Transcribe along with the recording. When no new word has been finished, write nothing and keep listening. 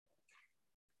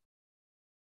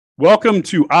Welcome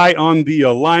to Eye on the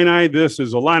Illini. This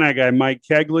is Illini guy Mike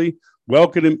Kegley.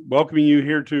 Welcoming you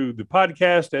here to the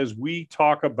podcast as we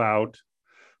talk about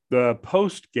the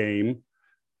post game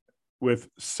with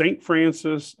St.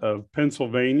 Francis of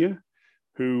Pennsylvania,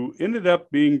 who ended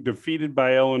up being defeated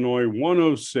by Illinois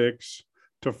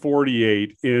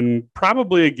 106-48 in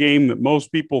probably a game that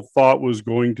most people thought was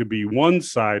going to be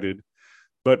one-sided,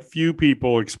 but few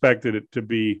people expected it to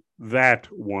be that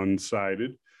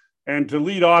one-sided. And to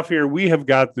lead off here, we have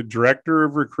got the director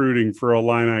of recruiting for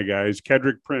Illini guys,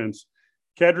 Kedrick Prince.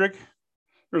 Kedrick,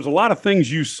 there's a lot of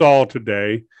things you saw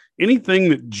today. Anything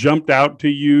that jumped out to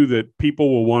you that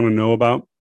people will want to know about?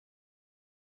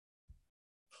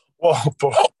 Well,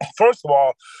 first of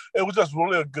all, it was just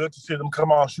really good to see them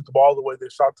come out and shoot the ball the way they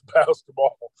shot the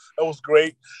basketball. That was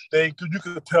great. You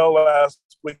could tell last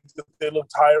week that they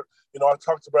looked tired. I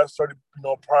talked to Brett Sturdy,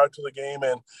 prior to the game,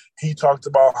 and he talked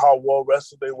about how well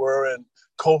rested they were and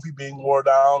Kofi being wore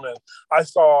down. And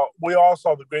we all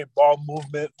saw the great ball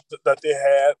movement that they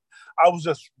had. I was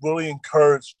just really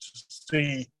encouraged to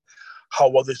see how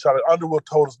well they shot it. Underwood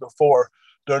told us before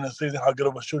during the season how good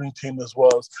of a shooting team this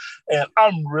was. And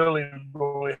I'm really,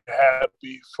 really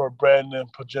happy for Brandon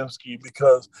Podziemski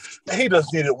because he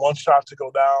just needed one shot to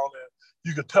go down. And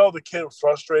you could tell the kid was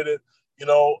frustrated.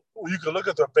 You can look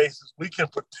at their faces. We can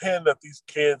pretend that these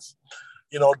kids,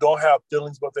 don't have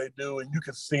feelings, but they do, and you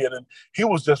can see it. And he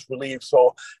was just relieved.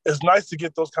 So it's nice to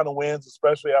get those kind of wins,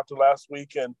 especially after last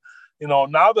week. And,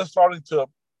 now they're starting to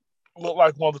look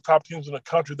like one of the top teams in the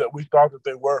country that we thought that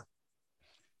they were.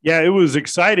 Yeah, it was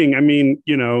exciting. I mean,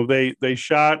 they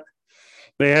shot.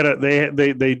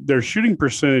 Their shooting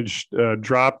percentage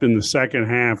dropped in the second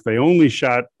half. They only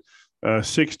shot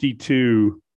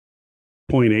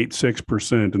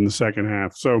 62.86% in the second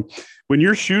half. So when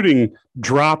your shooting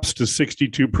drops to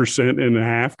 62% in a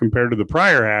half compared to the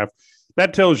prior half,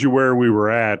 that tells you where we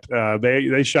were at.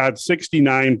 They shot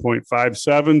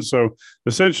 69.57, so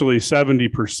essentially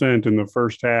 70% in the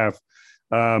first half.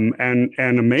 And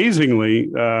amazingly,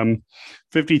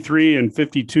 53 and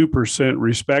 52%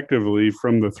 respectively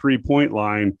from the 3-point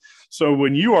line. So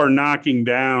when you are knocking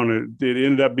down, it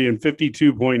ended up being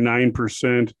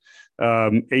 52.9%,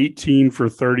 18 for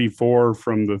 34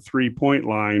 from the 3-point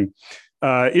line.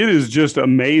 It is just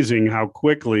amazing how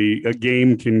quickly a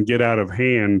game can get out of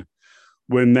hand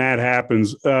when that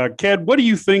happens. Ked, what do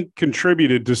you think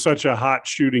contributed to such a hot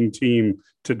shooting team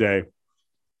today?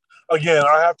 Again,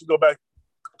 I have to go back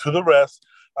to the rest.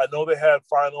 I know they had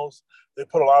finals. They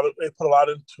put a lot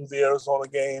into the Arizona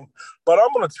game. But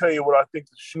I'm going to tell you what I think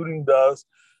the shooting does.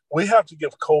 We have to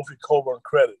give Kofi Cockburn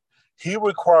credit. He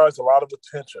requires a lot of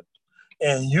attention,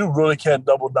 and you really can't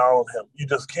double down on him. You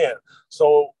just can't.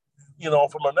 So,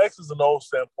 from an X's and O's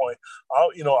standpoint,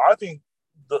 I think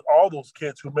all those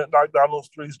kids who knocked down those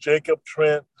threes, Jacob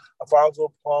Trent,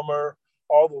 Alfonso Plummer,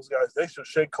 all those guys, they should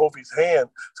shake Kofi's hand.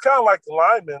 It's kind of like the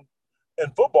linemen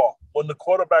in football. When the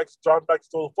quarterbacks drop back to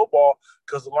throw the football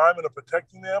because the linemen are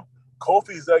protecting them,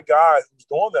 Kofi's that guy who's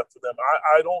doing that for them.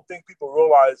 I don't think people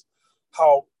realize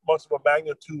how much of a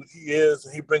magnitude he is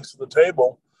and he brings to the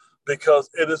table because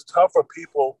it is tough for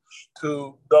people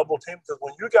to double team. Because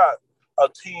when you got a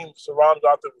team surrounded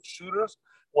out there with shooters,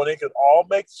 when they can all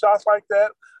make shots like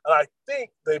that, and I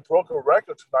think they broke a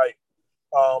record tonight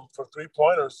for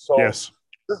 3-pointers. So, yes.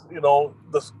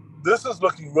 This is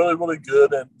looking really, really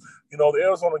good. And, the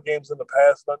Arizona games in the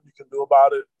past, nothing you can do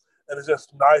about it. And it's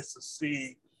just nice to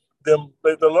see them.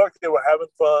 They look like they were having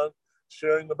fun,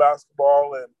 sharing the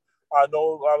basketball. And I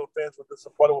know a lot of fans were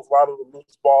disappointed with a lot of the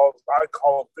loose balls. I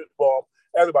call them fit ball.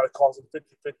 Everybody calls them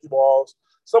 50-50 balls.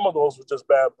 Some of those were just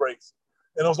bad breaks.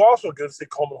 And it was also good to see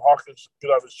Coleman Hawkins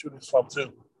get out of his shooting slump,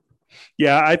 too.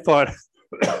 Yeah, I thought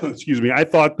excuse me, I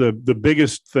thought the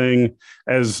biggest thing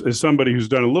as somebody who's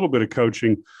done a little bit of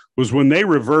coaching was when they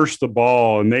reverse the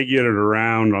ball and they get it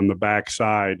around on the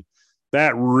backside,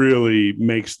 that really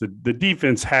makes the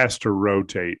defense has to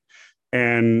rotate.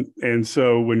 And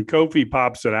so when Kofi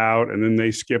pops it out and then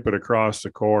they skip it across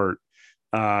the court,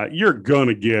 you're going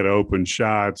to get open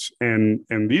shots. And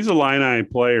these Illini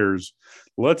players,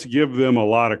 let's give them a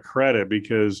lot of credit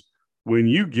because when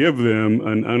you give them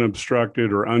an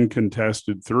unobstructed or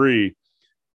uncontested three,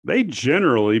 they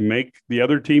generally make the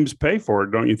other teams pay for it,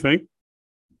 don't you think?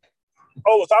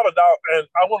 Oh, without a doubt. And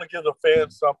I want to give the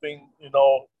fans something,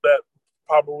 that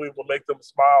probably will make them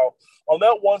smile. On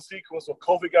that one sequence when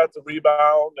Kofi got the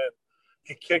rebound and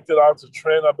he kicked it out to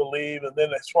Trent, I believe, and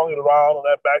then they swung it around on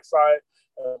that backside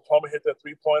and Plummer hit that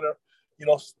three-pointer.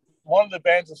 One of the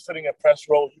bands is sitting at press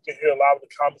row. You can hear a lot of the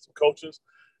comments from coaches.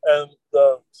 And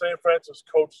the St. Francis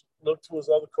coach looked to his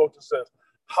other coach and says,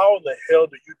 how in the hell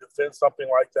do you defend something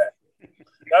like that?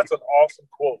 That's an awesome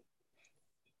quote.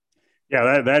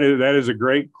 Yeah, that is a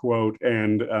great quote,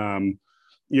 and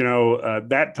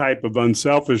that type of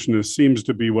unselfishness seems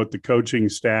to be what the coaching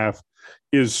staff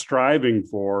is striving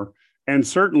for. And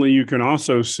certainly, you can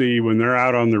also see when they're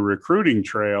out on the recruiting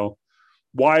trail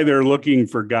why they're looking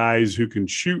for guys who can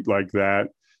shoot like that,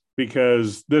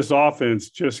 because this offense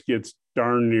just gets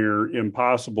darn near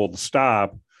impossible to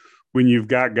stop when you've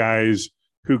got guys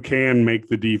who can make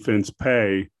the defense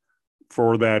pay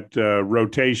for that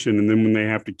rotation. And then when they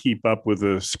have to keep up with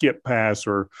a skip pass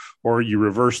or you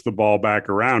reverse the ball back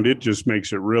around, it just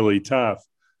makes it really tough.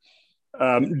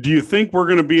 Do you think we're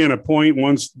going to be in a point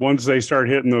once they start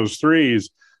hitting those threes,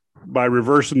 by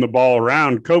reversing the ball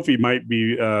around, Kofi might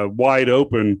be wide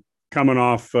open coming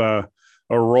off a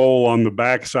roll on the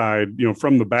backside,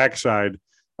 from the backside?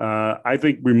 I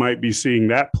think we might be seeing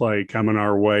that play coming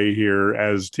our way here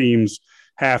as teams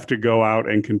have to go out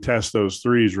and contest those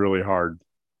threes really hard.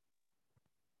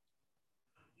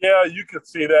 Yeah, you could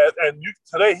see that. And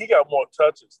today he got more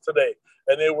touches today,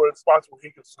 and they were in spots where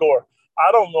he could score.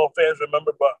 I don't know if fans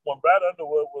remember, but when Brad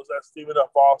Underwood was at Stephen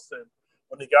F. Austin,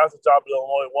 when he got the job at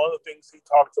Illinois, one of the things he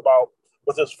talked about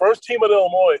with his first team at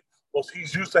Illinois was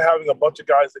he's used to having a bunch of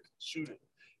guys that can shoot it.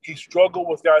 He struggled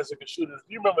with guys that can shoot it. If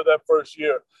you remember that first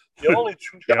year, the only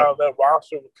true guy on that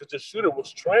roster that could just shoot it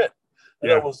was Trent. And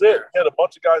that was it. He had a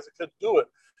bunch of guys that couldn't do it.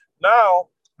 Now,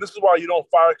 this is why you don't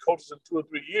fire coaches in 2 or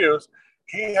 3 years.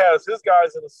 He has his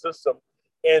guys in the system,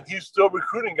 and he's still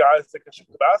recruiting guys that can shoot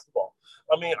the basketball.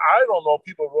 I mean, I don't know if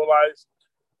people realize,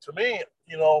 to me,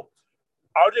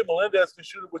 RJ Melendez can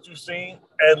shoot it, what you've seen,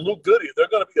 and Luke Goody. There are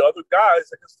going to be other guys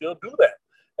that can still do that.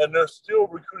 And they're still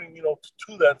recruiting,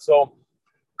 to that. So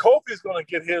Kofi's going to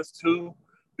get his too,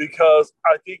 because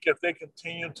I think if they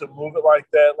continue to move it like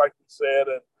that, like we said,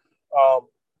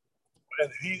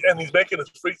 and he's making his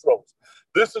free throws.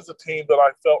 This is a team that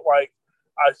I felt like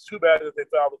it's too bad that they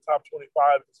fell out of the top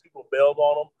 25 because people bailed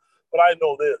on them. But I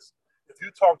know this: if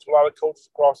you talk to a lot of coaches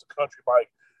across the country,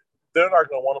 Mike, they're not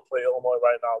going to want to play Illinois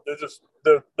right now.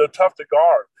 They're tough to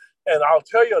guard. And I'll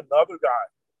tell you another guy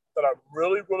that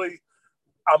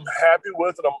I'm happy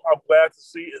with, and I'm glad to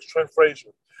see, is Trent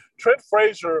Frazier. Trent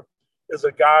Frazier is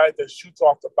a guy that shoots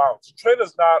off the bounce. Trent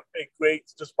is not a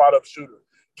great just spot-up shooter.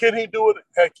 Can he do it?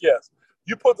 Heck yes.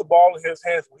 You put the ball in his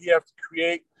hands where he has to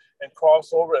create and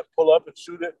cross over and pull up and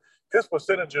shoot it, his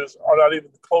percentages are not even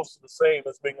close to the same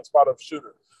as being a spot-up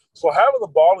shooter. So having the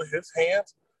ball in his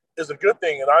hands is a good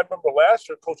thing. And I remember last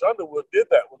year, Coach Underwood did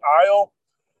that. When Ayo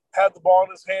had the ball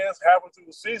in his hands halfway through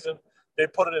the season, they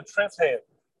put it in Trent's hand,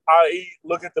 i.e.,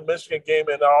 look at the Michigan game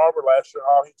in Ann Arbor last year,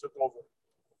 how he took over.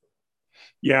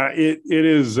 Yeah, it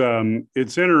is.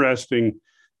 It's interesting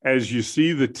as you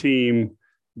see the team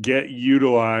get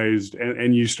utilized,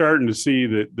 and you're starting to see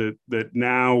that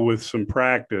now with some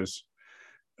practice,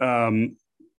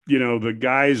 the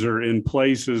guys are in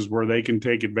places where they can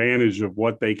take advantage of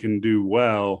what they can do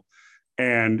well.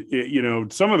 And,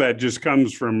 some of that just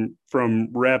comes from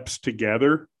reps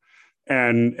together.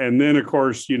 And then, of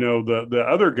course, the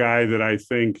other guy that I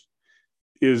think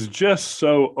is just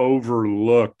so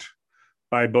overlooked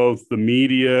by both the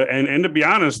media and to be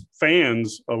honest,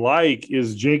 fans alike,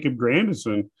 is Jacob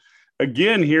Grandison.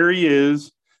 Again, here he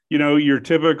is, your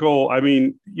typical,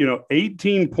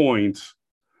 18 points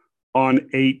on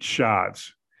 8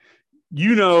 shots.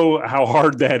 You know how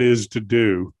hard that is to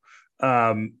do.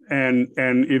 And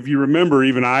if you remember,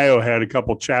 even Ayo had a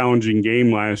couple challenging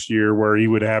game last year where he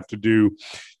would have to do,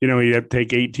 he'd have to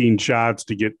take 18 shots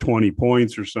to get 20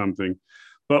 points or something.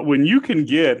 But when you can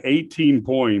get 18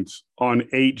 points on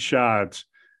 8 shots,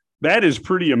 that is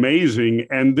pretty amazing.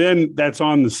 And then that's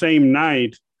on the same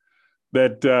night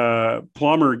that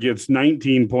Plummer gets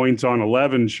 19 points on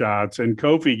 11 shots and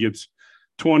Kofi gets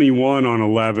 21 on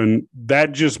 11.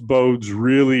 That just bodes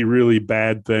really, really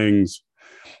bad things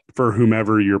for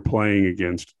whomever you're playing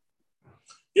against.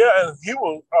 Yeah, and he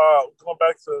will, going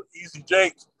back to Easy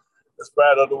Jake, as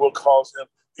Brad Underwood calls him,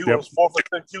 he was 4 for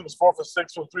 6. He was 4 for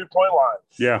 6 from 3-point line.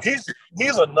 Yeah,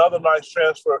 he's another nice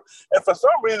transfer. And for some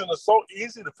reason, it's so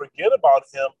easy to forget about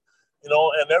him,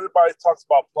 and everybody talks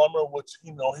about Plummer, which,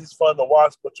 he's fun to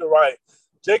watch. But you're right.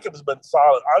 Jacob's been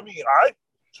solid. I mean,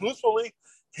 truthfully,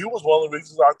 he was one of the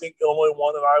reasons I think Illinois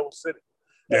won in Iowa City.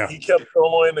 And he kept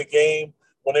Illinois in the game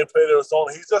when they played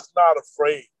Arizona. He's just not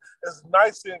afraid. It's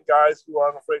nice seeing guys who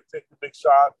aren't afraid to take the big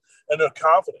shot, and they're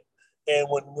confident. And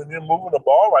when you're moving the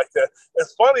ball like that,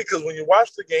 it's funny because when you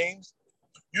watch the games,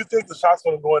 you think the shot's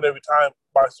going to go in every time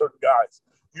by certain guys.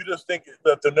 You just think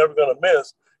that they're never going to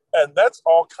miss. And that's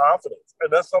all confidence.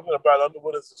 And that's something that Brad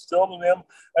Underwood has instilled in them.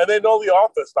 And they know the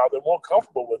offense now. They're more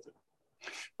comfortable with it.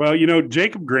 Well,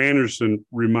 Jacob Granderson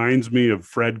reminds me of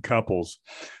Fred Couples.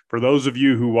 For those of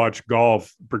you who watch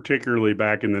golf, particularly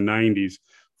back in the 90s,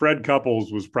 Fred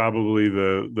Couples was probably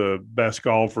the best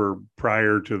golfer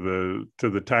prior to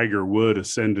the Tiger Woods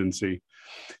ascendancy.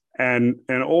 And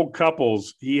old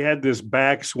Couples, he had this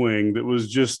backswing that was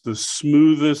just the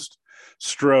smoothest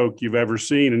stroke you've ever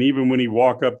seen. And even when he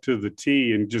walk up to the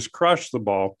tee and just crush the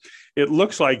ball, it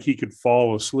looks like he could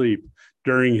fall asleep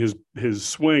during his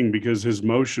swing because his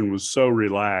motion was so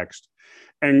relaxed.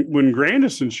 And when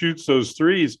Grandison shoots those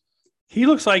threes, he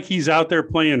looks like he's out there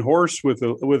playing horse with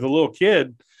a little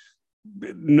kid.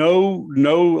 No,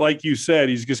 like you said,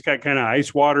 he's just got kind of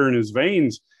ice water in his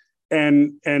veins.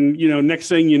 And next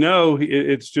thing you know,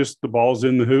 it's just the ball's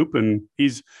in the hoop and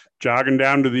he's jogging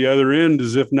down to the other end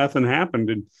as if nothing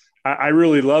happened. And I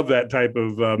really love that type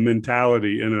of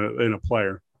mentality in a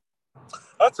player.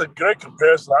 That's a great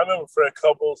comparison. I remember Fred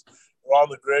Couples around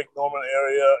the Greg Norman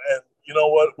area. And you know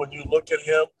what? When you look at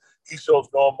him, he shows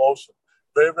no emotion.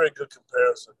 Very, very good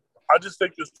comparison. I just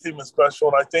think this team is special.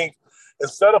 And I think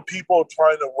instead of people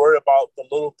trying to worry about the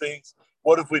little things,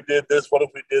 what if we did this? What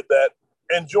if we did that?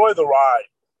 Enjoy the ride.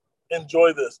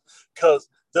 Enjoy this. Because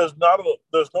there's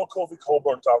no Kofi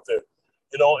Cockburns out there.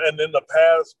 And in the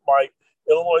past, Mike,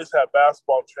 Illinois had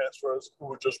basketball transfers who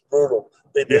were just brutal.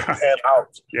 They didn't pan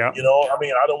out. Yeah. I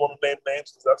don't want to name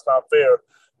names because that's not fair.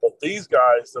 But these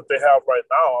guys that they have right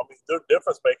now, they're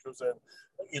difference makers. And,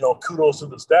 kudos to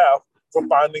the staff for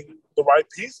finding the right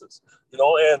pieces.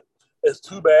 And it's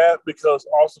too bad because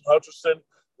Austin Hutcherson,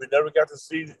 we never got to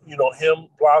see, him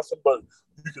blossom. But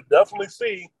you could definitely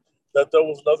see that there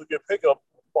was another good pickup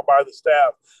by the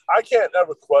staff. I can't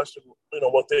ever question,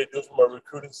 what they do from a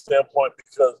recruiting standpoint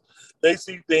because they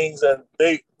see things and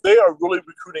they are really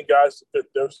recruiting guys to fit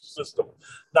their system,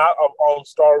 not on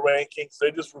star rankings.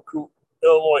 They just recruit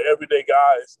Illinois everyday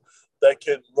guys that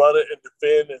can run it and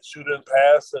defend and shoot and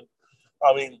pass. And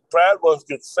Brad runs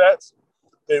good sets.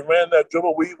 They ran that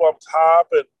dribble weave up top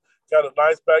and got a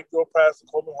nice backdoor pass to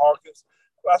Coleman Hawkins.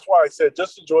 That's why I said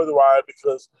just enjoy the ride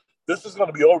because this is going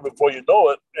to be over before you know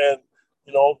it. And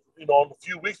in a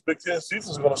few weeks, Big Ten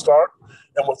season is going to start.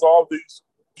 And with all these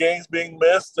games being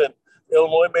missed, and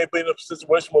Illinois may be in a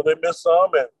situation where they miss some,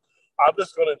 and I'm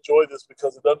just going to enjoy this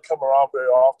because it doesn't come around very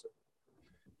often.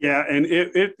 Yeah, and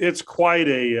it's quite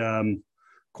an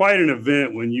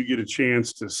event when you get a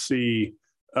chance to see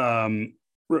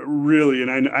really,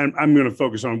 and I'm going to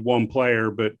focus on one player,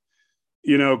 but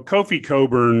Kofi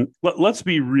Cockburn. Let's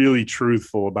be really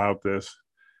truthful about this.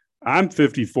 I'm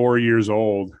 54 years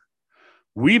old.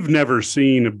 We've never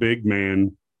seen a big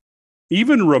man,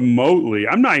 even remotely.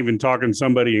 I'm not even talking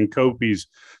somebody in Kofi's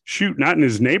shoot, not in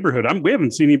his neighborhood. We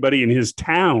haven't seen anybody in his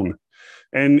town.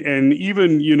 And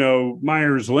even,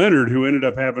 Myers Leonard, who ended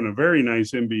up having a very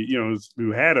nice NBA,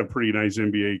 who had a pretty nice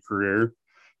NBA career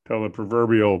till the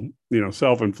proverbial,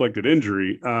 self-inflicted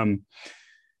injury.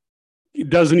 It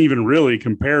doesn't even really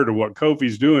compare to what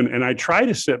Kofi's doing. And I try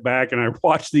to sit back and I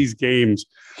watch these games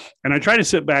and I try to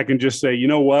sit back and just say, you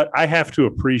know what? I have to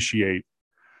appreciate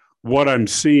what I'm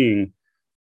seeing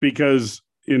because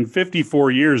in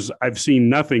 54 years, I've seen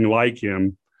nothing like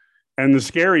him. And the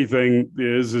scary thing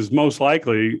is most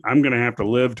likely I'm going to have to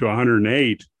live to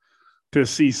 108 to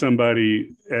see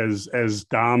somebody as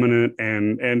dominant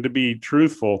and to be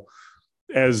truthful,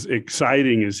 as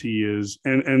exciting as he is.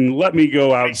 And let me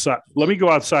go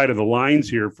outside of the lines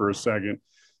here for a second.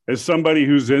 As somebody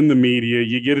who's in the media,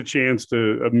 you get a chance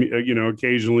to,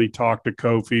 occasionally talk to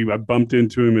Kofi. I bumped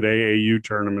into him at AAU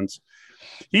tournaments.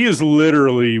 He is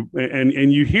literally,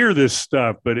 and you hear this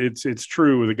stuff, but it's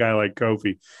true with a guy like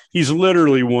Kofi. He's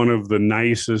literally one of the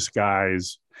nicest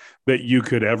guys that you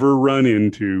could ever run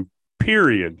into,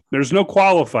 period. There's no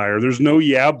qualifier. There's no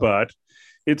yeah, but.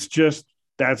 It's just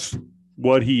that's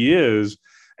what he is.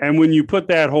 And when you put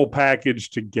that whole package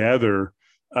together,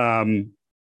 I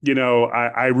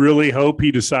really hope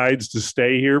he decides to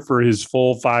stay here for his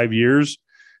full 5 years.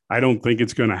 I don't think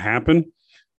it's going to happen,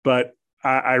 but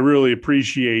I really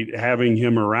appreciate having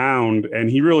him around, and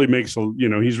he really makes,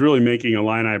 he's really making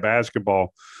Illini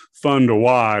basketball fun to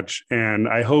watch. And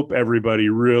I hope everybody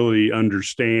really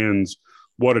understands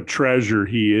what a treasure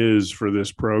he is for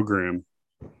this program.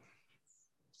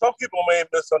 Some people may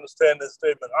misunderstand this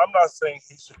statement. I'm not saying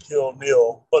he's Shaquille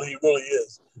O'Neal, but he really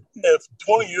is. If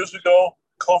 20 years ago,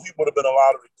 Kofi would have been a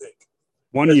lottery pick.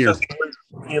 1 year.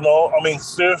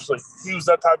 Seriously, he was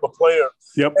that type of player.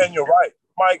 Yep. And you're right.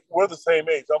 Mike, we're the same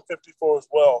age. I'm 54 as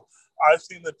well. I've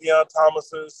seen the Deion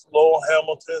Thomases, Lowell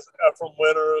Hamiltons, Ephraim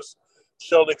Winters,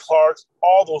 Sheldon Clarks,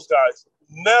 all those guys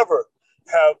never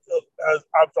have.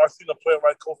 I've seen a player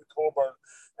like Kofi Coburn,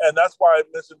 and that's why I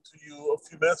mentioned to you a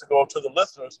few minutes ago to the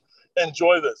listeners,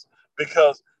 enjoy this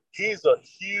because he's a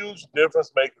huge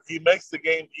difference maker. He makes the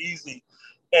game easy,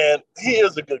 and he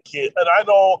is a good kid. And I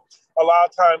know a lot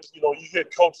of times, you hear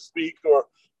coaches speak or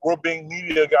we're being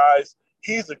media guys.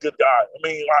 He's a good guy. I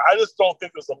mean, I just don't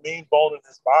think there's a mean bone in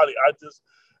his body.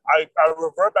 I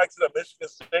revert back to that Michigan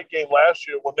State game last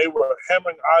year when they were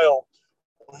hammering Io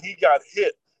when he got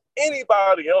hit.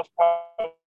 Anybody else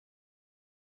probably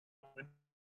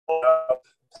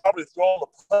throwing the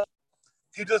punch.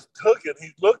 He just took it.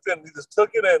 He looked and he just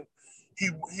took it and he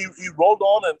rolled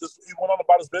on and he went on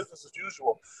about his business as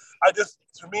usual.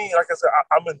 To me, like I said,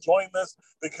 I'm enjoying this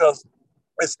because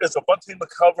it's a fun team to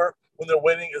cover when they're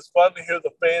winning. It's fun to hear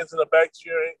the fans in the back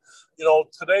cheering.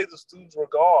 Today the students were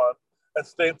gone at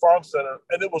State Farm Center,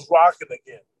 and it was rocking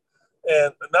again.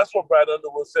 And that's what Brad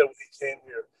Underwood said when he came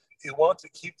here. He wanted to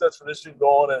keep that tradition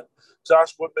going. And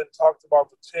Josh Whitman talked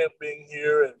about the champ being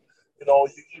here, and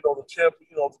the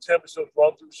championship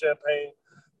run through Champaign.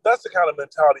 That's the kind of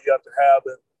mentality you have to have.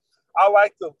 And I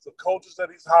like the coaches that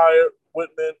he's hired.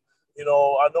 Whitman. I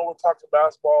know we're talking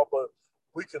basketball, but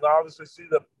we can obviously see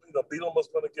that Bielema is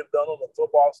going to get done on the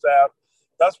football staff.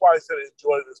 That's why I said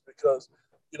enjoy this because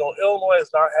Illinois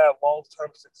has not had long-term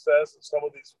success in some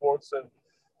of these sports, and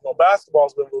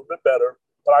basketball's been a little bit better.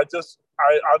 But I'm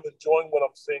enjoying what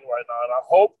I'm seeing right now, and I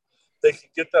hope they can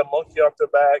get that monkey off their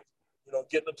back,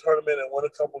 get in the tournament and win a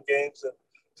couple games and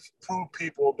prove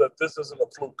people that this isn't a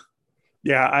fluke.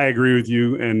 Yeah, I agree with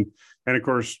you, and of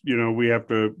course, we have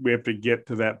to get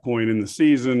to that point in the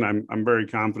season. I'm very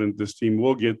confident this team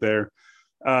will get there.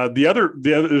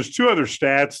 There's two other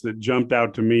stats that jumped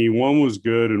out to me. One was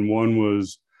good and one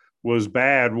was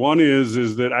bad. One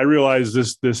is that I realized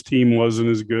this team wasn't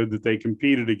as good that they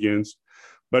competed against,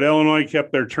 but Illinois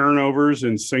kept their turnovers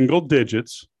in single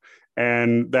digits.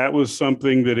 And that was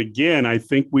something that, again, I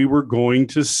think we were going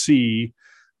to see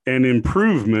an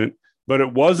improvement, but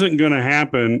it wasn't going to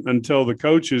happen until the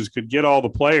coaches could get all the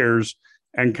players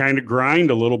and kind of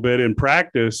grind a little bit in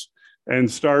practice and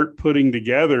start putting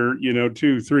together,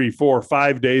 2, 3, 4,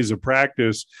 5 days of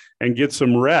practice and get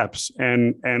some reps.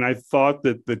 And I thought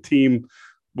that the team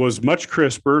was much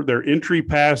crisper. Their entry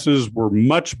passes were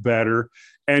much better.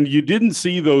 And you didn't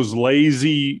see those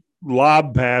lazy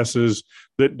lob passes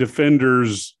that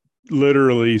defenders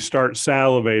literally start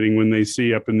salivating when they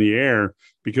see up in the air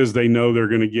because they know they're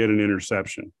going to get an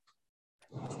interception.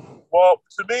 Well,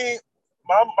 to me,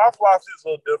 my philosophy is a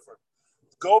little different.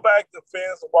 Go back to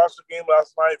fans and watch the game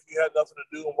last night if you had nothing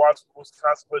to do and watch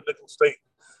Wisconsin play Nicholls State.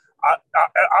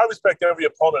 I respect every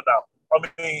opponent now. I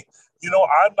mean,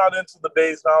 I'm not into the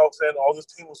days now saying, this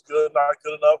team was good, not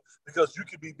good enough, because you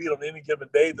could be beat on any given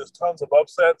day. There's tons of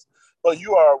upsets, but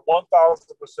you are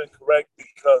 1,000% correct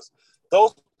because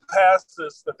those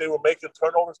passes that they were making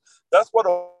turnovers, that's what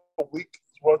a week's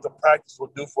worth of practice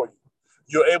will do for you.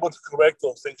 You're able to correct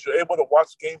those things. You're able to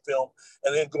watch game film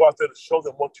and then go out there to show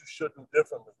them what you should do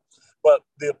differently. But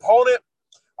the opponent,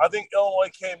 I think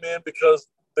Illinois came in because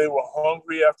they were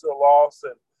hungry after a loss.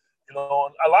 And, and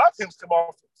a lot of teams come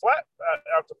off flat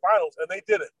after finals, and they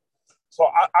didn't. So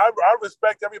I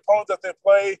respect every opponent that they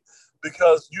play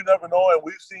because you never know. And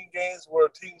we've seen games where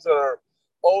teams that are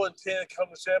 0-10 come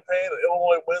to Champaign and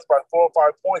Illinois wins by 4 or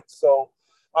 5 points. So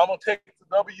I'm going to take the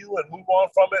W and move on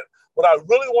from it. What I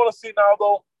really want to see now,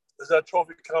 though, is that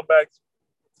trophy come back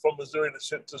from Missouri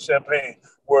to Champaign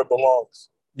where it belongs.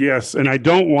 Yes, and I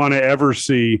don't want to ever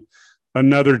see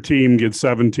another team get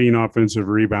 17 offensive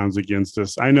rebounds against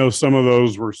us. I know some of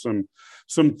those were some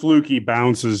fluky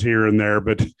bounces here and there,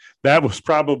 but that was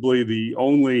probably the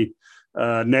only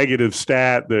negative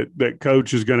stat that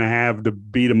coach is going to have to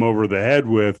beat them over the head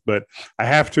with. But I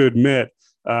have to admit,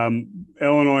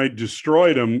 Illinois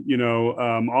destroyed them,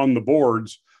 on the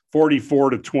boards,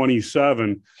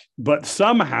 44-27, but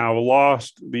somehow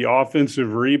lost the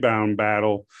offensive rebound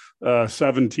battle,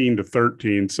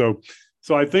 17-13.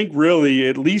 So I think really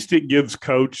at least it gives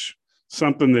coach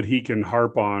something that he can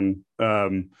harp on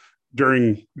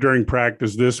during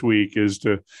practice this week is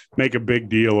to make a big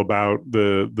deal about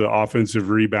the offensive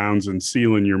rebounds and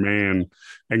sealing your man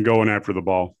and going after the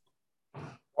ball.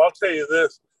 I'll tell you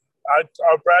this. I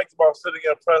bragged about sitting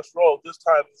at press row. This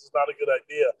time, this is not a good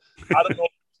idea. I don't know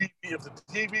if the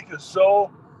TV could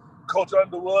show Coach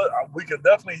Underwood, we could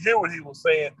definitely hear what he was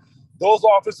saying. Those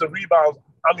offensive rebounds,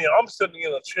 I mean, I'm sitting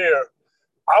in a chair.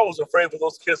 I was afraid for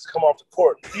those kids to come off the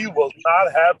court. He was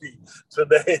not happy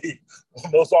today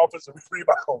on those offensive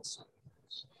rebounds.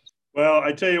 Well,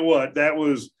 I tell you what,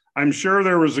 I'm sure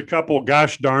there was a couple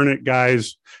gosh darn it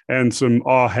guys and some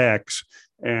aw hecks.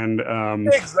 And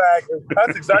exactly.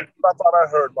 That's exactly what I thought I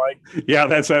heard, Mike. Yeah,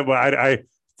 that's I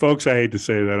folks, I hate to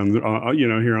say that on the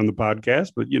here on the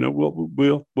podcast, but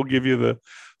we'll give you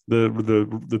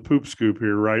the poop scoop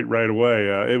here right away.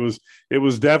 It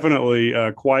was definitely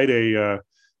quite a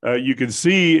you could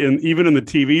see even in the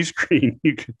TV screen,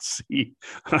 you could see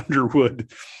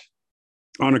Underwood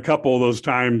on a couple of those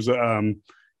times.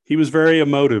 He was very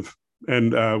emotive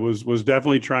and was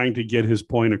definitely trying to get his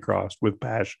point across with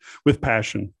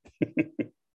passion.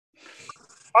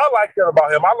 I like that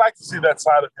about him. I like to see that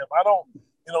side of him. I don't,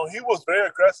 he was very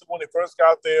aggressive when he first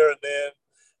got there, and then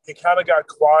he kind of got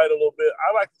quiet a little bit.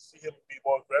 I like to see him be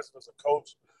more aggressive as a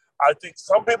coach. I think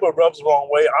some people it rubs the wrong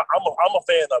way. I'm a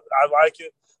fan of it. I like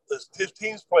it. His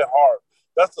teams play hard.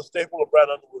 That's the staple of Brad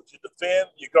Underwood. You defend,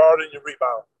 you guard, and you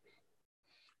rebound.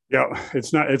 Yeah,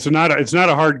 it's not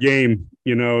a hard game,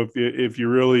 if you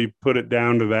really put it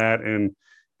down to that. And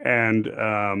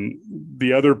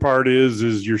the other part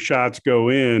is your shots go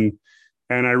in,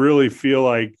 and I really feel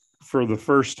like for the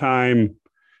first time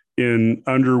in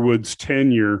Underwood's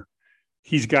tenure,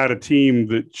 he's got a team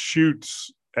that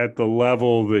shoots at the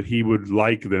level that he would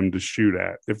like them to shoot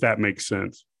at, if that makes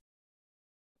sense.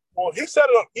 Well, he said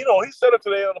it. He said it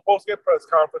today on the post-game press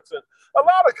conference, and a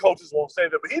lot of coaches won't say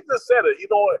that, but he just said it. You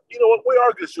know what? We are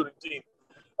a good shooting team,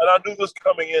 and I knew this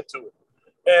coming into it.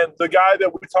 And the guy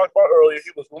that we talked about earlier,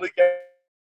 he was really good.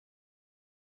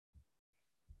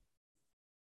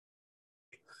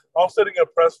 I'm sitting in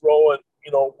press row, and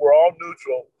we're all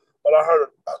neutral, but I heard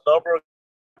a number of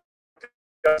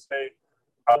guys say,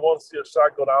 "I want to see a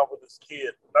shot go down with this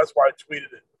kid." That's why I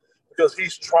tweeted it, because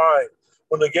he's trying.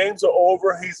 When the games are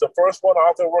over, he's the first one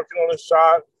out there working on his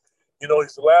shot. He's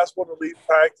the last one to leave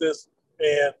practice,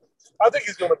 and I think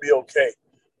he's going to be okay.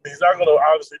 He's not going to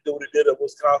obviously do what he did at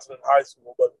Wisconsin in high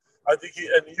school, but I think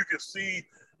and you can see,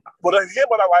 what I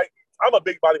like, I'm a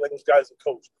big body language guy as a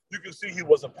coach. You can see he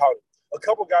wasn't pouting. A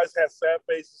couple guys had sad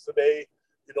faces today,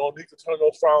 need to turn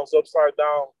those frowns upside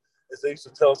down, as they used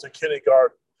to tell us in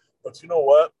kindergarten. But you know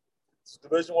what? It's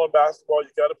Division I basketball. You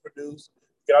got to produce,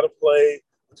 you got to play,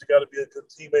 but you got to be a good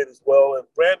teammate as well. And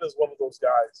Brandon's one of those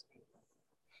guys.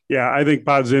 Yeah, I think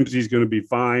Podziemski is going to be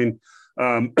fine.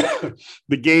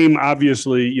 The game,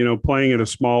 obviously, playing at a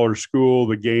smaller school,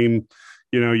 the game,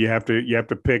 you have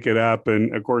to pick it up.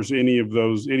 And of course, any of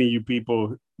you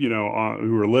people,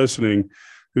 who are listening,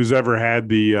 who's ever had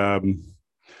the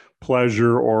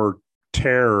pleasure or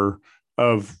terror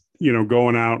of,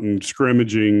 going out and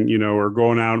scrimmaging, or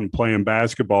going out and playing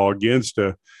basketball against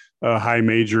a high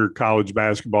major college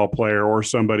basketball player or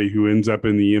somebody who ends up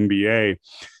in the NBA.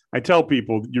 I tell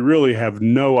people, you really have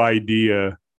no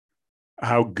idea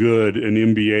how good an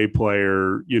NBA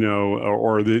player,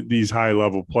 or these high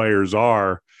level players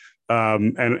are.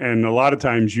 And a lot of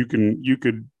times you could,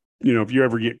 if you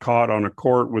ever get caught on a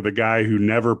court with a guy who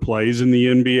never plays in the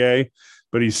NBA,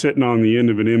 but he's sitting on the end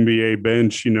of an NBA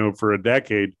bench, for a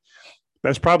decade,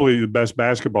 that's probably the best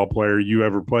basketball player you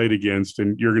ever played against.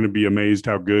 And you're going to be amazed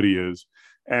how good he is.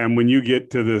 And when you get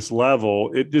to this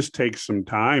level, it just takes some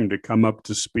time to come up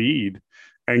to speed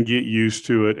and get used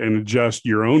to it and adjust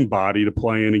your own body to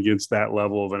playing against that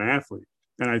level of an athlete.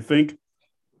 And I think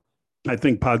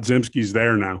Podziemski's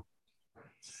there now.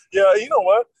 Yeah, you know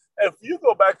what? If you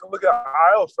go back and look at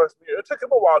Iowa's freshman year, it took him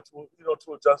a while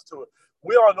to adjust to it.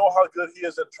 We all know how good he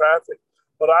is in traffic,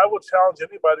 but I would challenge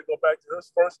anybody to go back to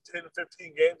his first 10 to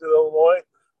 15 games at Illinois.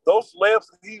 Those layups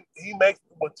he makes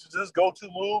with his go-to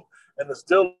move, and it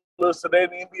still lives today in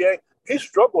the NBA. He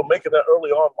struggled making that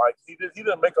early on, Mike. He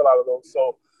didn't make a lot of those.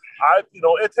 So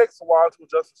it takes a while to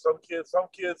adjust for some kids. Some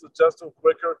kids adjust to it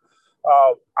quicker.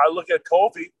 I look at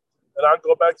Kofi, and I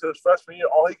go back to his freshman year.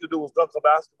 All he could do was dunk a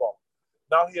basketball.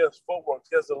 Now he has footwork.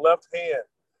 He has a left hand.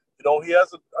 He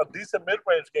has a decent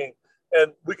mid-range game.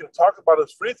 And we can talk about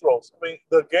his free throws. I mean,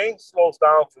 the game slows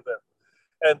down for them.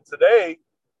 And today,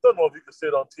 don't know if you can see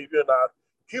it on TV or not,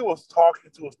 he was talking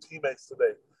to his teammates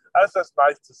today. That's just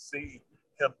nice to see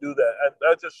him do that. And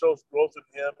that just shows growth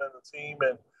in him and the team.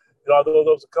 And, although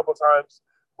there was a couple of times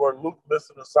where Luke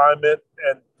missed an assignment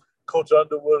and Coach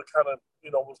Underwood kind of,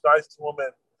 was nice to him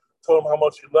and told him how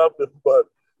much he loved him. But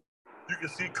you can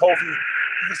see Kofi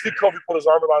put his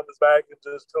arm around his back and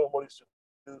just tell him what he should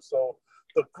do. So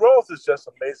the growth is just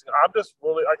amazing. I'm just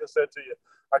really, like I said to you,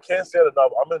 I can't say it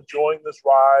enough. I'm enjoying this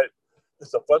ride.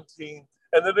 It's a fun team.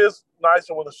 And it is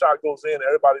nicer when the shot goes in.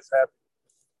 Everybody's happy.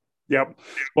 Yep.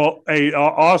 Well, hey,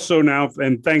 also now,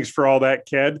 and thanks for all that,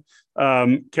 Ked.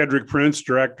 Kedrick Prince,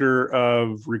 Director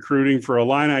of Recruiting for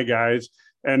Illini Guys.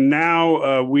 And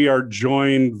now we are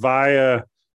joined via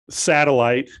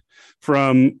satellite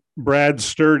from Brad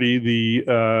Sturdy,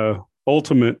 the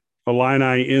ultimate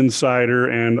Illini insider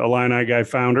and Illini guy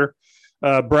founder.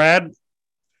 Brad,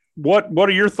 what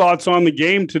are your thoughts on the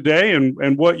game today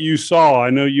and what you saw? I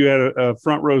know you had a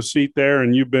front row seat there,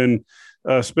 and you've been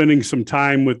spending some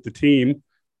time with the team.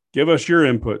 Give us your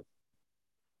input.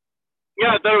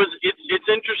 Yeah, I thought it's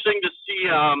interesting to see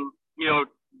them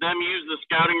use the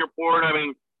scouting report. I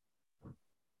mean,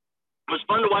 it was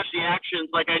fun to watch the actions.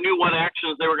 Like, I knew what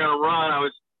actions they were going to run. I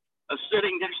was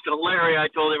sitting next to Larry. I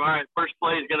told him, all right, first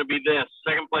play is going to be this,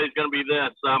 second play is going to be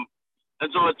this. And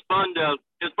so it's fun to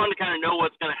kind of know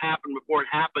what's going to happen before it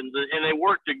happens. And they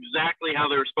worked exactly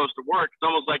how they were supposed to work. It's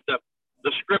almost like the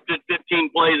scripted 15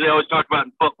 plays they always talk about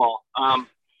in football.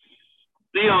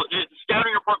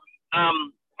 Scouting report,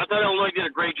 I thought Illinois did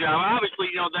a great job.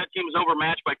 Obviously, that team was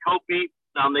overmatched by Kofi.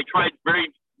 They tried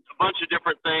a bunch of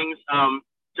different things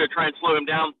to try and slow him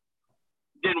down.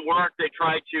 Didn't work. They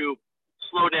tried to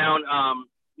slow down,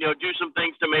 do some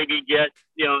things to maybe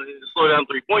slow down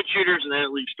three-point shooters, and then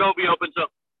it leaves Kobe open. So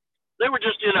they were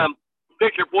just in a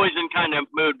picture poison kind of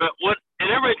mood. And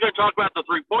everybody's going to talk about the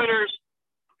three-pointers.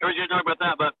 Everybody's going to talk about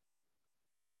that. But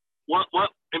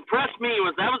what impressed me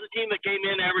was that was a team that came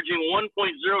in averaging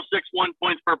 1.061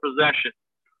 points per possession.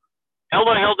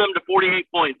 Illinois held them to 48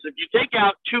 points. If you take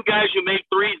out two guys who made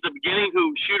threes at the beginning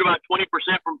who shoot about 20%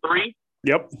 from three,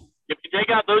 yep. If you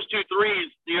take out those two threes,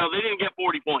 they didn't get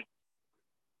 40 points.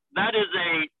 That is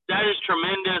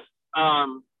tremendous,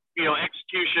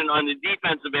 execution on the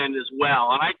defensive end as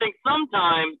well. And I think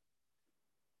sometimes,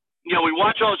 we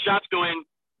watch all the shots go in,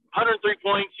 103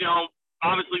 points,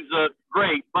 obviously is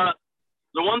great. But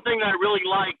the one thing that I really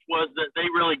liked was that they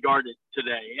really guarded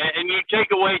today. And you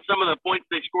take away some of the points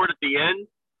they scored at the end,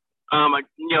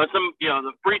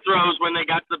 the free throws when they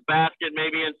got to the basket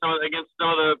maybe and against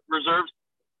some of the reserves.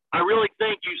 I really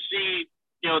think you see,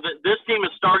 that this team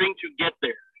is starting to get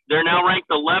there. They're now ranked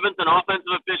 11th in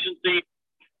offensive efficiency,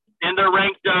 and they're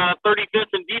ranked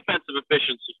 35th in defensive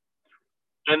efficiency,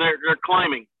 and they're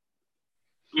climbing.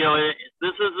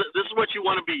 This is what you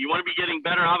want to be. You want to be getting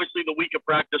better. Obviously, the week of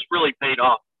practice really paid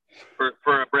off for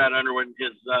Brad Underwood and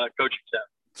his coaching staff.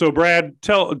 So, Brad,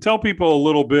 tell people a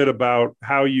little bit about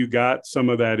how you got some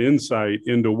of that insight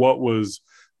into what was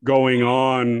going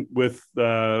on with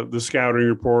the scouting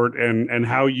report and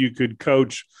how you could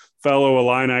coach fellow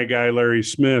Illini guy Larry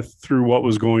Smith through what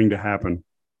was going to happen.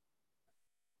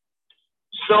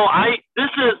 So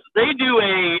they do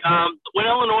when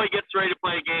Illinois gets ready to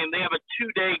play a game, they have a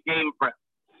 2-day game prep.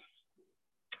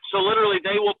 So literally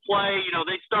they will play,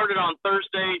 they started on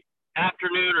Thursday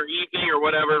afternoon or evening or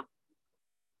whatever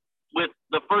with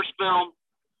the first film.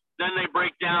 Then they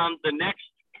break down the next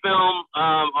film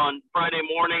on Friday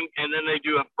morning, and then they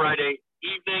do a Friday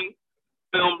evening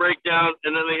film breakdown,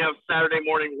 and then they have Saturday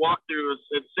morning walkthroughs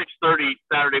at 6:30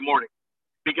 Saturday morning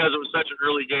because it was such an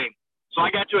early game. So I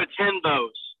got to attend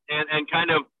those and kind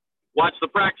of watch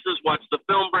the practices, watch the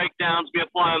film breakdowns, be a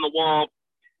fly on the wall,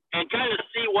 and kind of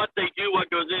see what they do, what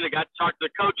goes in. I got to talk to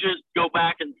the coaches, go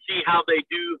back and see how they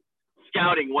do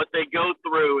scouting, what they go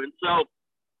through. And so,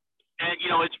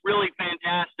 it's really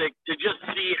fantastic to just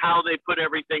see how they put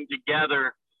everything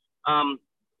together. I'm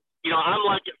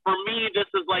like, for me, this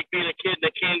is like being a kid in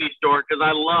a candy store because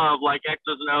I love like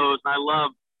X's and O's, and I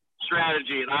love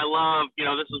strategy, and I love,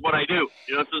 this is what I do.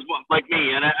 This is what, like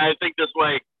me, and I think this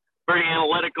way, very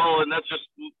analytical, and that's just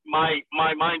my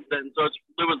mindset. And so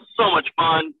it was so much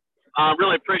fun.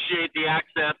 Really appreciate the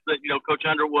access that Coach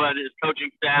Underwood, his coaching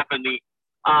staff, and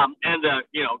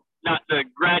not the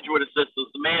graduate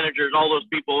assistants, the managers, all those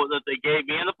people that they gave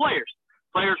me, and the players.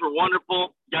 Players were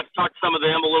wonderful. Got to talk to some of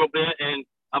them a little bit and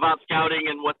about scouting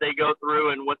and what they go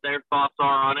through and what their thoughts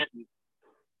are on it.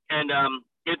 And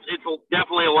it's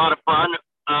definitely a lot of fun.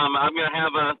 I'm going to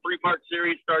have a 3-part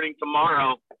series starting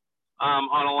tomorrow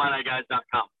on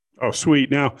IlliniGuys.com. Oh, sweet.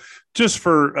 Now, just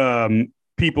for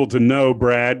people to know,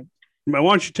 Brad, why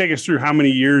don't you take us through how many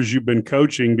years you've been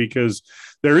coaching, because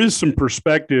there is some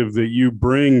perspective that you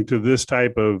bring to this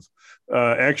type of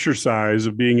exercise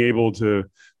of being able to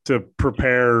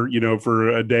prepare, for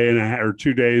a day and a half or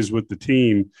 2 days with the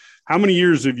team. How many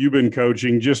years have you been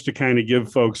coaching, just to kind of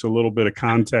give folks a little bit of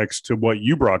context to what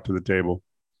you brought to the table?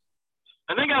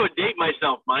 I think I would date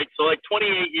myself, Mike. So like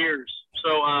 28 years.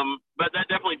 So, but that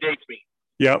definitely dates me.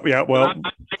 Yeah. Well,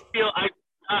 I feel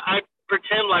I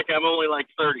pretend like I'm only like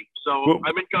 30. So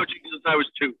I've been coaching since I was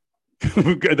 2.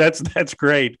 That's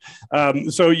great.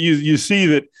 So you see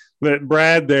that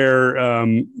Brad there,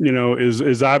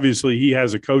 is obviously, he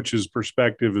has a coach's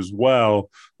perspective as well,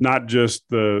 not just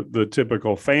the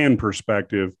typical fan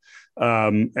perspective.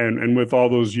 and with all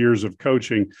those years of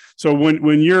coaching. So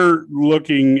when you're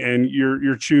looking and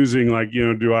you're choosing, like,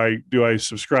 do I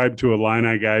subscribe to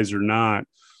Illini guys or not?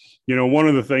 One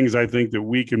of the things I think that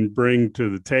we can bring to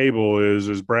the table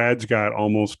is Brad's got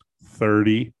almost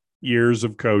 30 years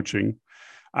of coaching.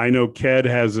 I know Ked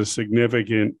has a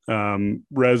significant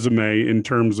resume in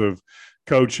terms of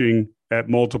coaching at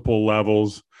multiple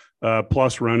levels,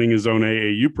 plus running his own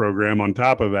AAU program on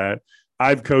top of that.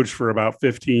 I've coached for about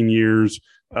 15 years.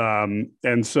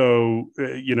 And so,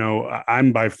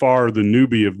 I'm by far the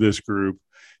newbie of this group,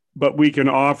 but we can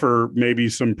offer maybe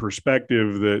some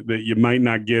perspective that you might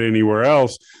not get anywhere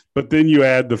else. But then you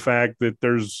add the fact that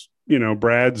there's,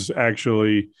 Brad's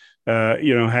actually,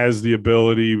 has the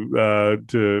ability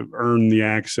to earn the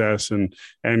access and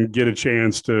get a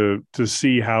chance to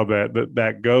see how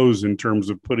that goes in terms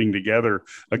of putting together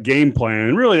a game plan.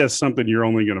 And really, that's something you're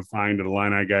only going to find at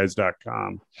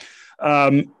IlliniGuys.com.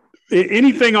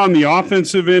 Anything on the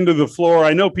offensive end of the floor?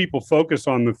 I know people focus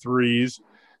on the threes.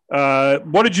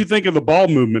 What did you think of the ball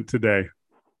movement today?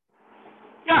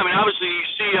 Yeah, I mean, obviously you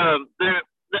see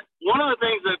one of the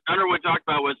things that Underwood talked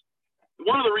about was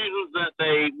one of the reasons that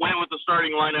they went with the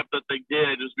starting lineup that they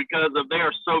did is because they are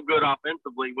so good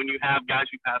offensively when you have guys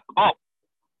who pass the ball.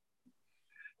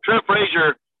 Trent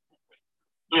Frazier,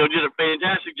 did a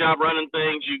fantastic job running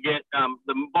things. You get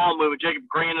the ball movement. Jacob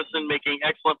Grandison making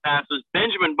excellent passes.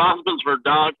 Benjamin Bosman's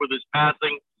Verdonk with his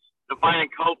passing.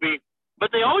 Defiant Kofi. But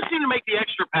they always seem to make the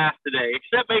extra pass today,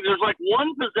 except maybe there's like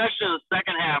one possession in the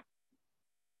second half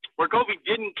where Kofi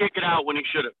didn't kick it out when he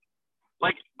should have.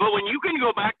 But when you can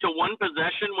go back to one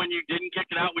possession when you didn't kick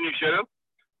it out when you should have,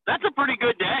 that's a pretty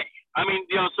good day. I mean,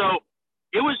 so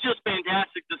it was just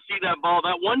fantastic to see that ball.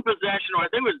 That one possession, or I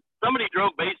think it was somebody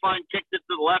drove baseline, kicked it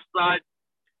to the left side,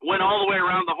 went all the way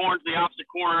around the horn to the opposite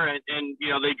corner, and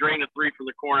they drained a three from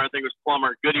the corner. I think it was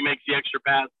Plummer. Goody makes the extra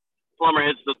pass. Plummer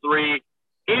hits the three.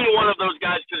 Any one of those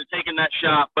guys could have taken that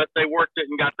shot, but they worked it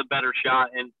and got the better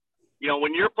shot. And,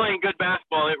 when you're playing good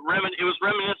basketball, it was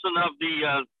reminiscent of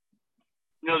the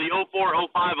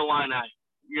 04-05 Illini,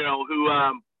 who,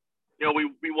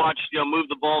 we watched, move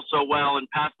the ball so well and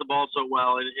pass the ball so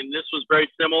well. And this was very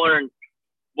similar. And,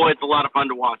 boy, it's a lot of fun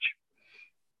to watch.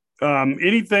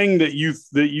 Anything that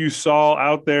you saw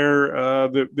out there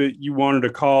that you wanted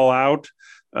to call out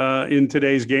in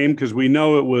today's game? Because we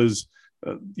know it was,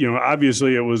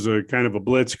 obviously it was a kind of a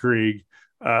blitzkrieg.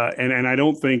 And I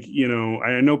don't think,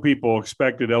 I know people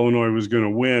expected Illinois was going to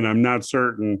win. I'm not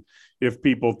certain if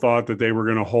people thought that they were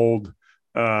going to hold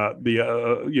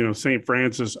St.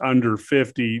 Francis under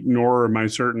 50, nor am I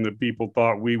certain that people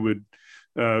thought we would,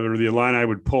 or the Illini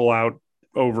would pull out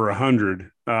over 100.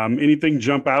 Anything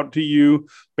jump out to you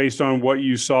based on what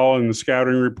you saw in the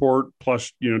scouting report,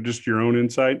 plus, just your own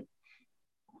insight?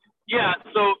 Yeah.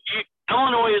 So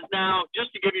Illinois is now,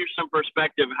 just to give you some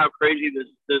perspective how crazy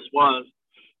this was,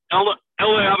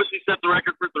 Illinois obviously set the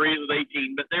record for threes with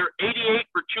 18, but they're 88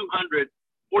 for 200,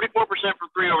 44%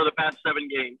 for three over the past 7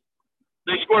 games.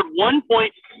 They scored 1.767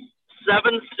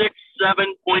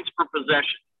 points per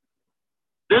possession.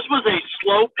 This was a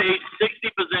slow-paced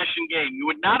 60-possession game.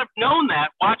 You would not have known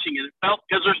that watching it. It felt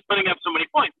because they're putting up so many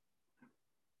points.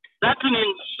 That's an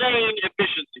insane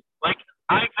efficiency.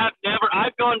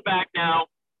 I've gone back now.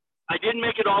 I didn't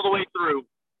make it all the way through.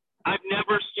 I've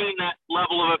never seen that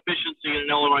level of efficiency in an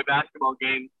Illinois basketball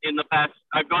game in the past.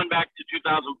 I've gone back to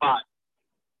 2005. I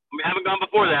haven't gone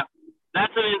before that.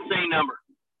 That's an insane number.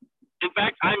 In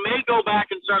fact, I may go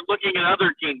back and start looking at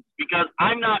other teams because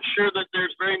I'm not sure that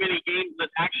there's very many games that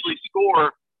actually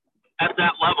score at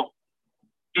that level.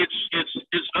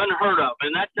 It's unheard of,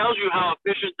 and that tells you how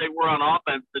efficient they were on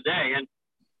offense today. And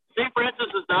St. Francis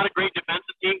is not a great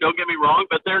defensive team, don't get me wrong,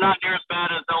 but they're not near as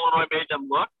bad as Illinois made them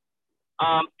look.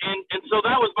 And so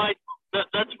that was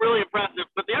that's really impressive.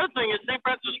 But the other thing is St.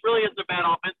 Francis really isn't a bad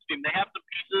offensive team. They have some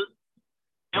pieces.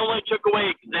 Illinois took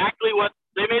away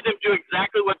they made them do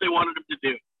exactly what they wanted them to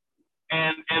do.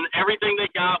 And everything they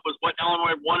got was what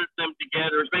Illinois wanted them to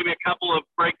get. There's maybe a couple of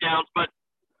breakdowns, but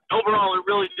overall it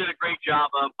really did a great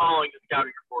job of following the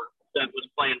scouting report that was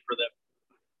planned for them.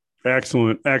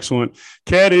 Excellent.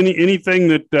 Ked, anything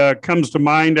that comes to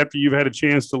mind after you've had a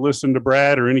chance to listen to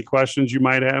Brad, or any questions you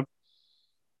might have?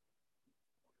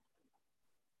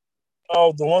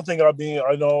 Oh, the one thing I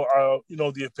know,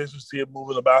 the efficiency of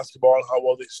moving the basketball and how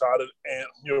well they shot it. And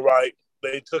you're right.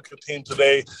 They took a team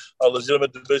today, a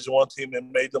legitimate Division I team,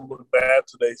 and made them look bad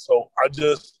today. So Brad,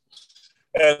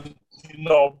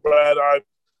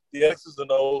 the X's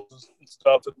and O's and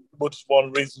stuff, which is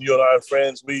one reason you and I are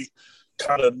friends. We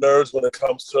kind of nerds when it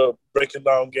comes to breaking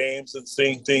down games and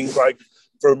seeing things like,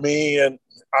 for me, and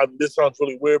this sounds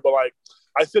really weird, but like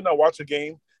I sit and I watch a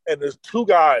game, and there's two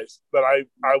guys that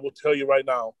I will tell you right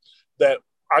now that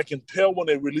I can tell when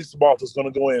they release the ball if it's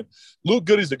going to go in. Luke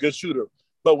Goody's a good shooter,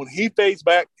 but when he fades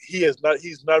back, he's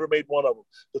never made one of them.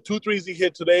 The 2 threes he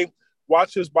hit today,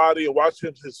 watch his body and watch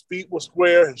his feet were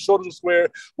square, his shoulders were square,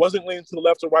 wasn't leaning to the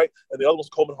left or right, and the other was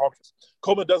Coleman Hawkins.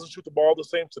 Coleman doesn't shoot the ball the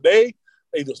same today.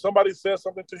 Either somebody said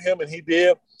something to him and he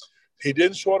did. He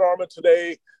didn't short arm it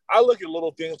today. I look at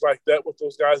little things like that with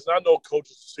those guys, and I know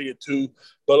coaches see it too.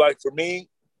 But like for me,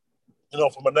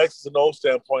 from an X's and O's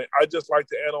standpoint, I just like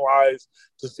to analyze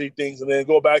to see things and then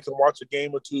go back and watch a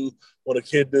game or two when a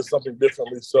kid did something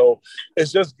differently. So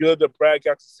it's just good that Brad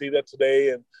got to see that today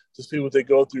and to see what they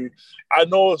go through. I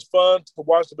know it's fun to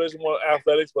watch Division I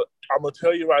athletics, but I'm going to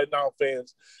tell you right now,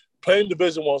 fans, playing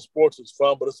Division I sports is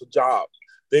fun, but it's a job.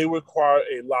 They require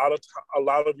a lot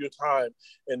of your time,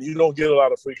 and you don't get a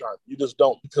lot of free time. You just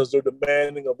don't, because they're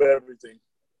demanding of everything.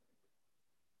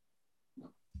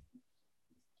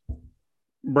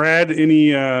 Brad,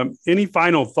 any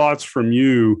final thoughts from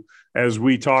you as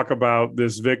we talk about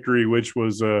this victory, which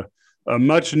was a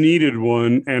much needed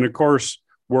one? And of course,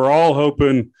 we're all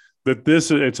hoping that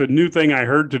it's a new thing I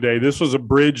heard today. This was a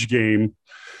bridge game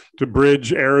to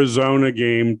bridge Arizona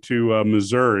game to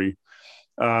Missouri.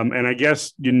 And I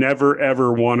guess you never,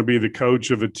 ever want to be the coach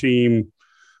of a team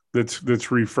that's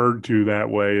referred to that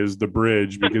way as the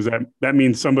bridge, because that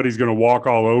means somebody's going to walk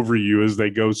all over you as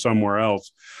they go somewhere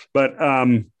else. But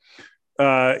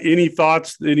any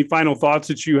final thoughts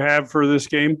that you have for this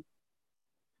game?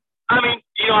 I mean,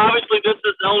 obviously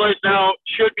Illinois now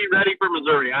should be ready for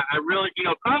Missouri. I really,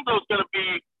 Conzo's going to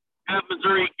have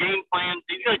Missouri game plan.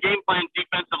 He's going to game plan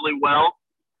defensively well.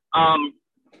 And,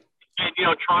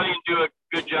 try and do a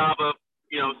good job of,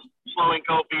 slowing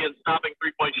Kofi and stopping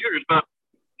three-point shooters. But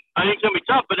I think it's going to be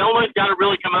tough. But Illinois got to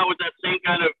really come out with that same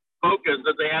kind of focus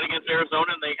that they had against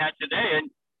Arizona and they had today. And,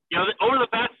 over the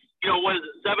past,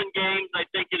 7 games, I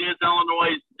think it is,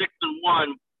 Illinois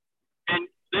 6-1. And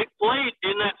they played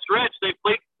in that stretch. They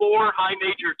played 4 high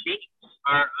major teams.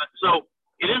 So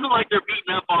it isn't like they're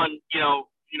beating up on,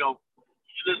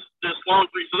 this long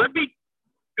three. So they're beating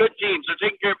good teams. They're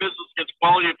taking care of business against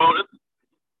quality opponents.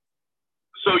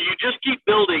 So you just keep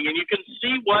building, and you can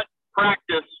see what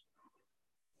practice,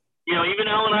 even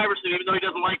Allen Iverson, even though he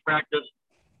doesn't like practice,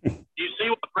 you see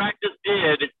what practice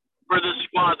did for this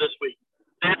squad this week.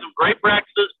 They had some great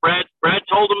practices. Brad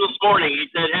told them this morning, he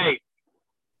said, hey,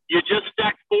 you just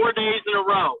stacked 4 days in a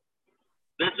row.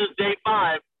 This is day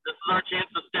 5. This is our chance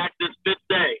to stack this 5th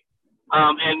day.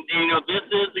 This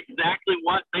is exactly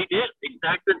what they did. They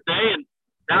stacked this day, and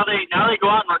now they go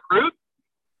out and recruit.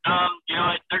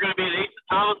 They're going to be at Asa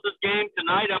Thomas's game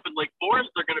tonight up in Lake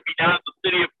Forest. They're going to be down at the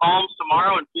City of Palms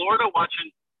tomorrow in Florida watching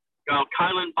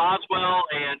Kylan Boswell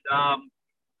and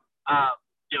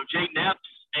Jay Nepps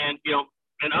and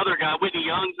other guy Whitney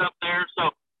Young's up there.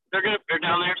 So they're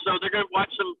down there. So they're going to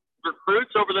watch some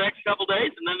recruits over the next couple of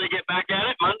days, and then they get back at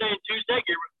it Monday and Tuesday.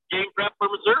 Get game prep for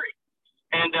Missouri,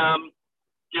 and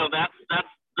that's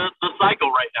the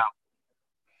cycle right now.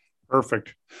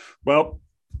 Perfect. Well,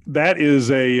 that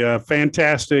is a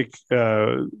fantastic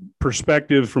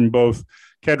perspective from both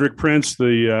Kedrick Prince,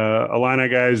 the Illini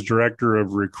Guys Director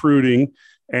of Recruiting,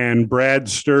 and Brad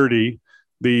Sturdy,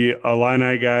 the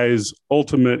Illini Guys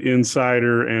Ultimate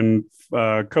Insider and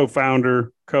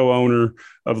co-founder, co-owner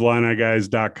of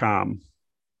IlliniGuys.com.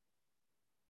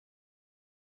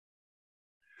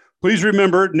 Please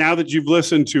remember, now that you've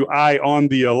listened to Eye on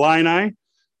the Illini,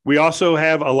 we also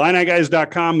have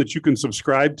IlliniGuys.com that you can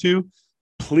subscribe to.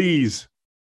 Please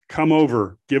come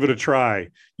over, give it a try.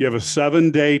 You have a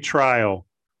 7-day trial.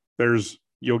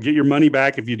 You'll get your money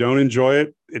back if you don't enjoy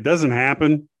it. It doesn't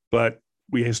happen, but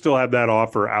we still have that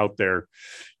offer out there.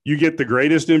 You get the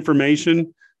greatest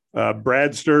information.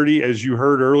 Brad Sturdy, as you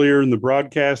heard earlier in the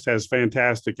broadcast, has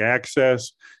fantastic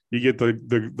access. You get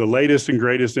the latest and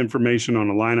greatest information on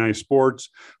Illini sports.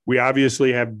 We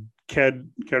obviously have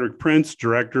Kedrick Prince,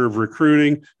 Director of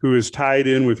Recruiting, who is tied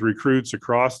in with recruits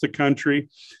across the country.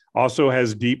 Also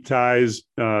has deep ties,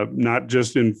 not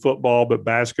just in football, but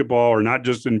basketball, or not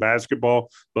just in basketball,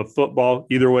 but football,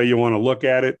 either way you want to look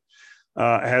at it.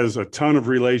 Has a ton of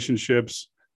relationships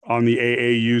on the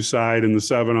AAU side and the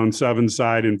 7-on-7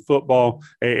 side in football,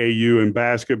 AAU and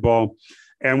basketball.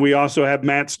 And we also have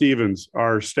Matt Stevens,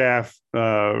 our staff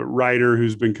writer,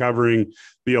 who's been covering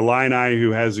the Illini,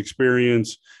 who has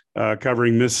experience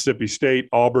covering Mississippi State,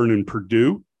 Auburn, and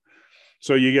Purdue.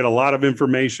 So you get a lot of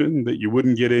information that you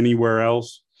wouldn't get anywhere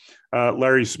else.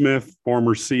 Larry Smith,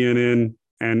 former CNN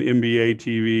and NBA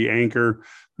TV anchor,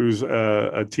 who's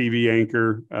a TV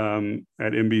anchor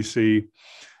at NBC.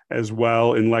 as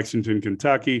well in Lexington,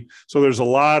 Kentucky. So there's a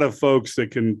lot of folks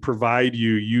that can provide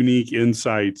you unique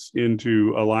insights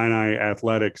into Illini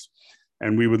athletics.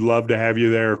 And we would love to have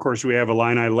you there. Of course, we have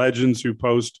Illini legends who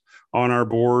post on our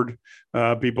board.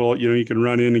 People, you can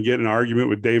run in and get an argument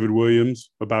with David Williams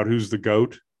about who's the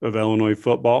GOAT of Illinois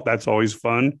football. That's always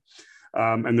fun.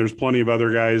 And there's plenty of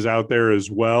other guys out there as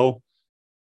well.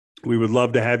 We would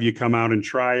love to have you come out and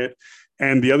try it.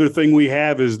 And the other thing we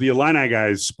have is the Illini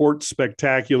Guys Sports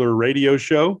Spectacular radio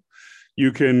show.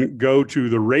 You can go to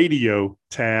the radio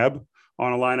tab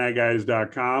on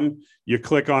IlliniGuys.com. You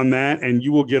click on that and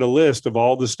you will get a list of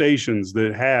all the stations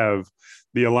that have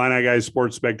the Illini Guys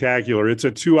Sports Spectacular. It's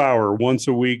a 2-hour, once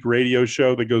a week radio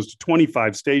show that goes to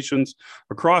 25 stations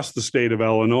across the state of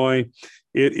Illinois.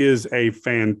 It is a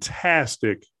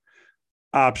fantastic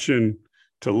option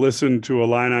to listen to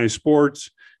Illini sports.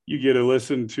 You get to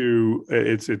listen to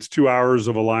it's 2 hours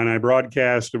of Illini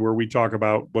broadcast where we talk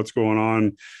about what's going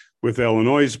on with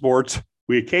Illinois sports.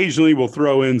 We occasionally will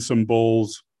throw in some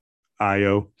Bulls,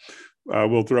 IO.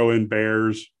 We'll throw in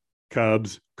Bears,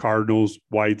 Cubs, Cardinals,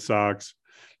 White Sox.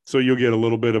 So you'll get a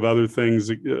little bit of other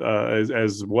things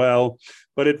as well.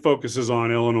 But it focuses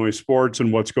on Illinois sports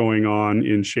and what's going on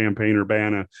in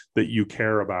Champaign-Urbana that you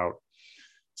care about.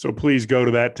 So please go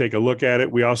to that, take a look at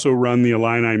it. We also run the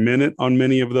Illini Minute on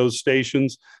many of those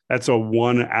stations. That's a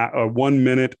 1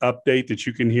 minute update that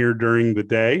you can hear during the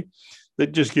day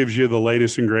that just gives you the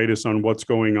latest and greatest on what's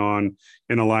going on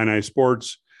in Illini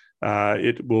sports.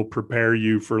 It will prepare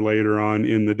you for later on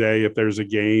in the day if there's a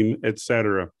game,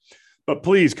 etc. But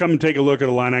please come and take a look at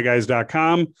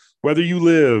IlliniGuys.com. Whether you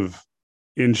live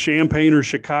in Champaign or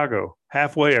Chicago,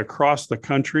 halfway across the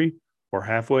country or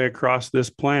halfway across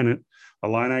this planet,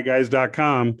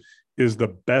 IlliniGuys.com is the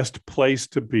best place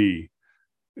to be.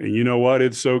 And you know what?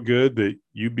 It's so good that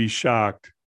you'd be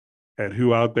shocked at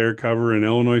who out there covering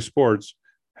Illinois sports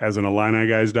has an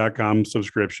IlliniGuys.com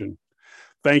subscription.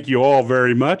 Thank you all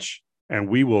very much, and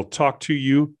we will talk to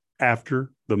you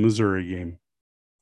after the Missouri game.